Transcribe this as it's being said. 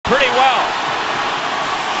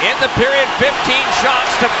In the period, 15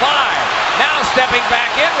 shots to 5. Now stepping back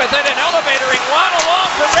in with it and elevatoring one along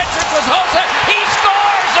for Richards was Hossa. He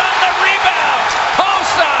scores on the rebound.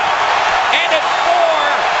 Hossa, and it's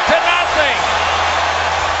 4-0.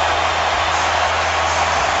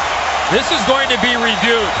 This is going to be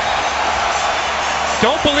reviewed.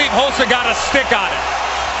 Don't believe Hossa got a stick on it.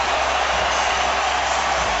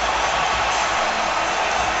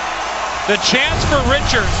 The chance for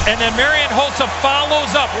Richards, and then Marian Hossa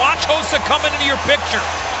follows up. Watch Hossa coming into your picture.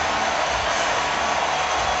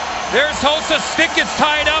 There's Hossa, stick is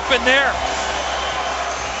tied up in there.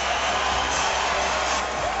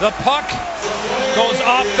 The puck goes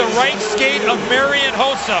off the right skate of Marian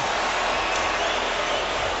Hossa.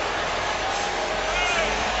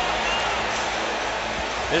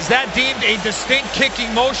 Is that deemed a distinct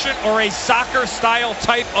kicking motion or a soccer-style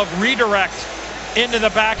type of redirect into the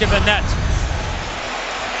back of the net?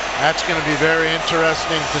 That's going to be very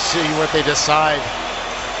interesting to see what they decide.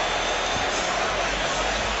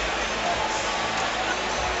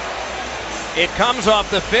 It comes off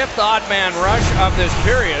the 5th odd man rush of this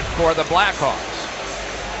period for the Blackhawks.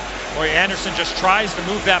 Boy, Anderson just tries to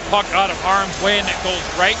move that puck out of harm's way, and it goes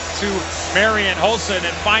right to Marian Hossa, and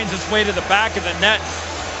it finds its way to the back of the net.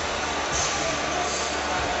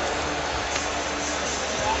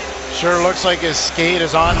 Sure looks like his skate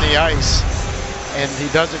is on the ice, and he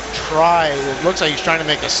doesn't try. It looks like he's trying to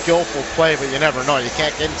make a skillful play, but you never know. You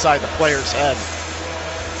can't get inside the player's head.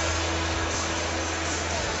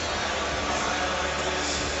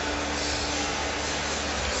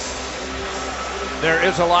 There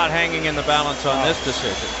is a lot hanging in the balance on this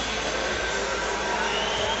decision.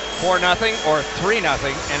 4-0 or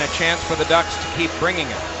 3-0, and a chance for the Ducks to keep bringing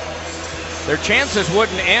it. Their chances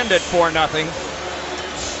wouldn't end at 4-0.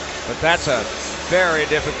 But that's a very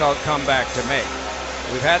difficult comeback to make.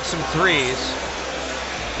 We've had some threes.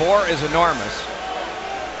 4 is enormous.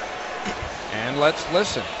 And let's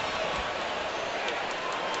listen.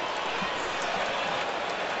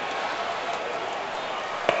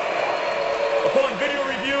 Upon video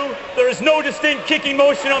review, there is no distinct kicking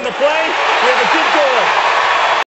motion on the play. We have a good goal.